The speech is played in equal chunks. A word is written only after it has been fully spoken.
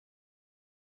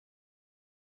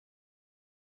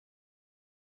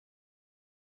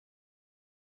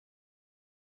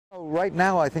Right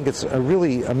now, I think it's a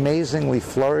really amazingly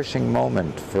flourishing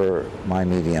moment for my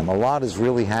medium. A lot is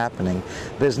really happening.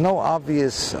 There's no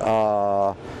obvious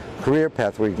career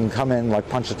path where you can come in, like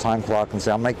punch a time clock and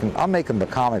say, I'm making the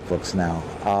comic books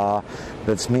now.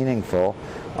 That's meaningful.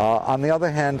 On the other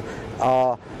hand,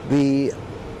 the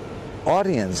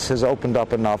audience has opened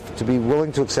up enough to be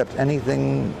willing to accept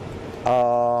anything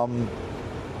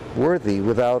worthy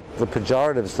without the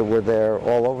pejoratives that were there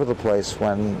all over the place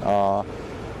when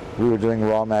we were doing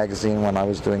Raw magazine, when I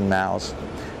was doing Mouse.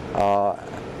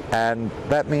 And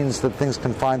that means that things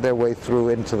can find their way through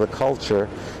into the culture,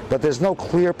 but there's no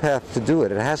clear path to do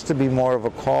it. It has to be more of a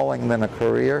calling than a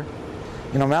career.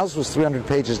 You know, Mouse was 300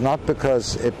 pages not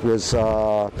because it was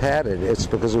padded, it's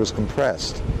because it was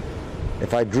compressed.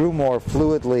 If I drew more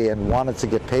fluidly and wanted to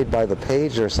get paid by the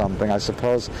page or something, I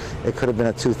suppose it could have been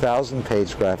a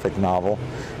 2,000-page graphic novel.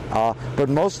 But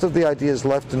most of the ideas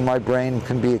left in my brain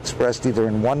can be expressed either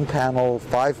in one panel,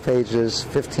 5 pages,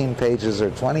 15 pages, or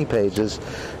 20 pages.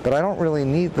 But I don't really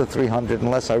need the 300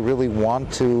 unless I really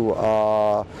want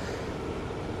to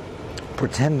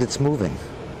pretend it's moving.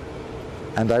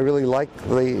 And I really like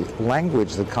the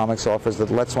language that comics offers that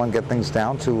lets one get things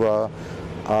down to a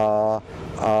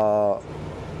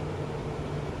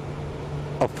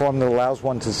form that allows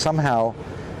one to somehow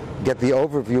get the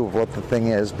overview of what the thing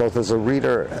is, both as a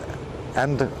reader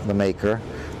and the maker,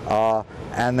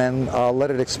 and then let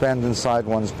it expand inside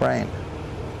one's brain.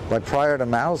 Like prior to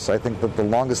Mouse, I think that the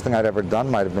longest thing I'd ever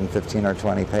done might have been 15 or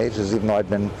 20 pages, even though I'd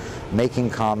been making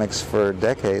comics for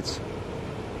decades.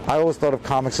 I always thought of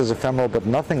comics as ephemeral, but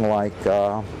nothing like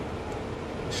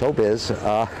showbiz.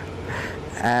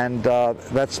 And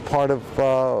that's part of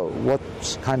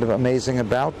what's kind of amazing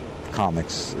about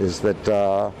comics, is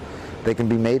that they can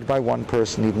be made by one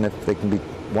person, even if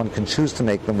one can choose to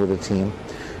make them with a team,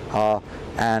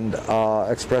 and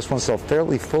express oneself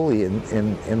fairly fully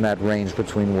in that range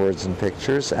between words and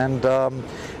pictures, and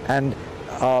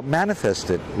manifest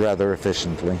it rather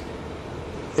efficiently.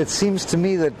 It seems to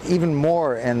me that even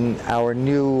more in our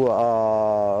new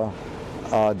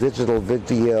digital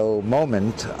video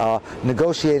moment,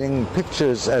 negotiating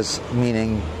pictures as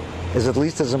meaning is at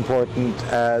least as important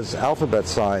as alphabet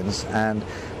signs. And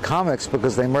comics,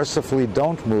 because they mercifully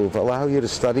don't move, allow you to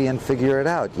study and figure it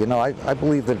out. You know, I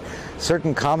believe that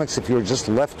certain comics, if you were just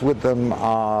left with them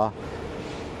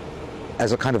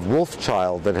as a kind of wolf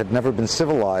child that had never been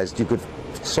civilized, you could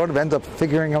sort of end up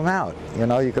figuring them out. You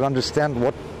know, you could understand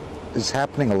what is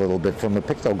happening a little bit from the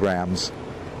pictograms.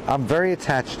 I'm very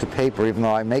attached to paper, even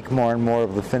though I make more and more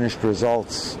of the finished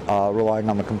results relying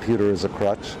on the computer as a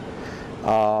crutch.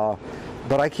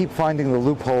 But I keep finding the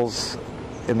loopholes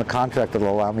in the contract that will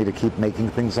allow me to keep making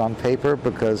things on paper,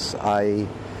 because I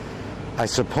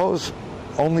suppose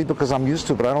only because I'm used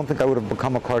to it, but I don't think I would have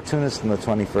become a cartoonist in the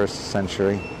 21st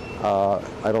century.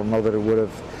 I don't know that it would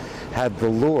have had the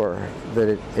lure that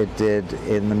it did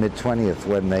in the mid-20th,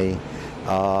 when they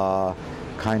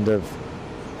kind of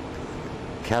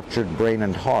captured brain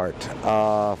and heart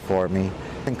for me.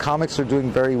 And comics are doing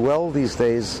very well these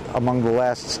days among the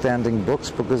last standing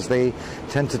books, because they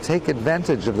tend to take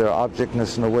advantage of their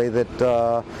objectness in a way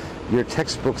that your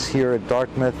textbooks here at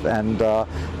Dartmouth and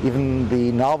even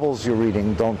the novels you're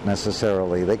reading don't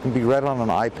necessarily. They can be read on an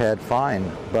iPad fine,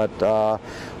 but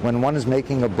when one is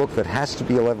making a book that has to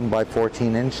be 11 by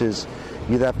 14 inches,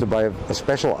 you either have to buy a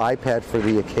special iPad for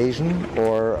the occasion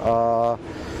or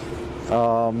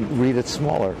read it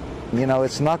smaller. You know,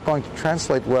 it's not going to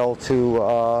translate well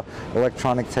to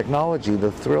electronic technology.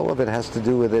 The thrill of it has to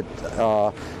do with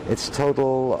its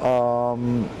total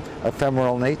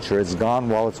ephemeral nature. It's gone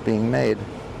while it's being made,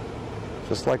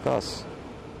 just like us.